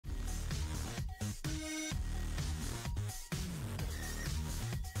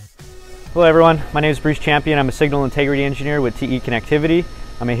Hello everyone, my name is Bruce Champion. I'm a signal integrity engineer with TE Connectivity.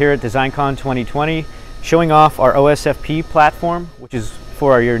 I'm here at DesignCon 2020 showing off our OSFP platform, which is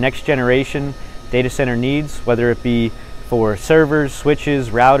for your next generation data center needs, whether it be for servers, switches,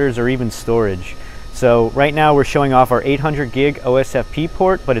 routers, or even storage. So right now we're showing off our 800 gig OSFP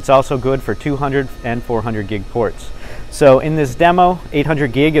port, but it's also good for 200 and 400 gig ports. So in this demo,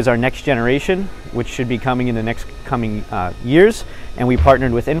 800 gig is our next generation, which should be coming in the next coming years. And we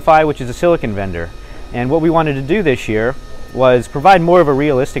partnered with Inphi, which is a silicon vendor. And what we wanted to do this year was provide more of a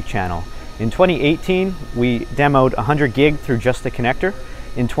realistic channel. In 2018, we demoed 100 gig through just the connector.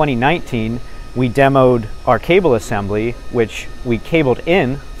 In 2019, we demoed our cable assembly, which we cabled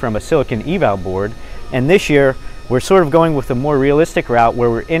in from a silicon eval board. And this year, we're sort of going with a more realistic route where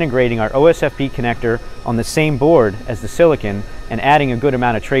we're integrating our OSFP connector on the same board as the silicon and adding a good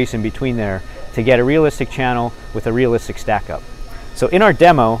amount of trace in between there to get a realistic channel with a realistic stack up. So in our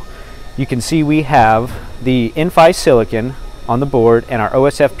demo, you can see we have the Inphi silicon on the board and our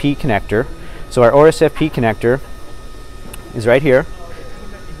OSFP connector. So our OSFP connector is right here.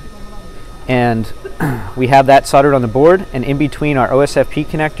 And we have that soldered on the board, and in between our OSFP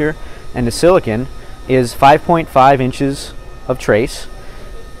connector and the silicon is 5.5 inches of trace.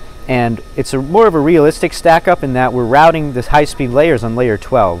 And it's more of a realistic stack up in that we're routing the high-speed layers on layer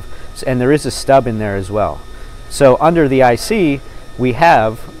 12. And there is a stub in there as well. So under the IC, we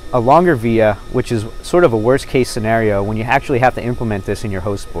have a longer via, which is sort of a worst case scenario when you actually have to implement this in your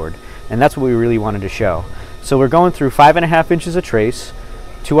host board. And that's what we really wanted to show. So we're going through 5.5 inches of trace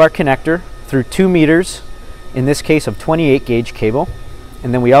to our connector through 2 meters, in this case of 28 gauge cable.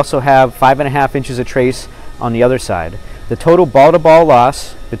 And then we also have 5.5 inches of trace on the other side. The total ball-to-ball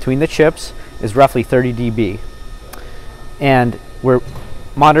loss between the chips is roughly 30 dB. And we're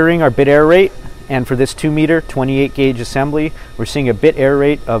monitoring our bit error rate, and for this 2 meter 28 gauge assembly, we're seeing a bit error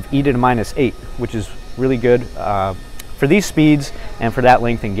rate of e to the minus 8, which is really good for these speeds and for that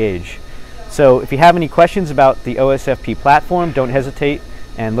length and gauge. So if you have any questions about the OSFP platform, don't hesitate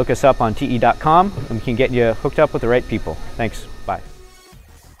and look us up on te.com, and we can get you hooked up with the right people. Thanks. Bye.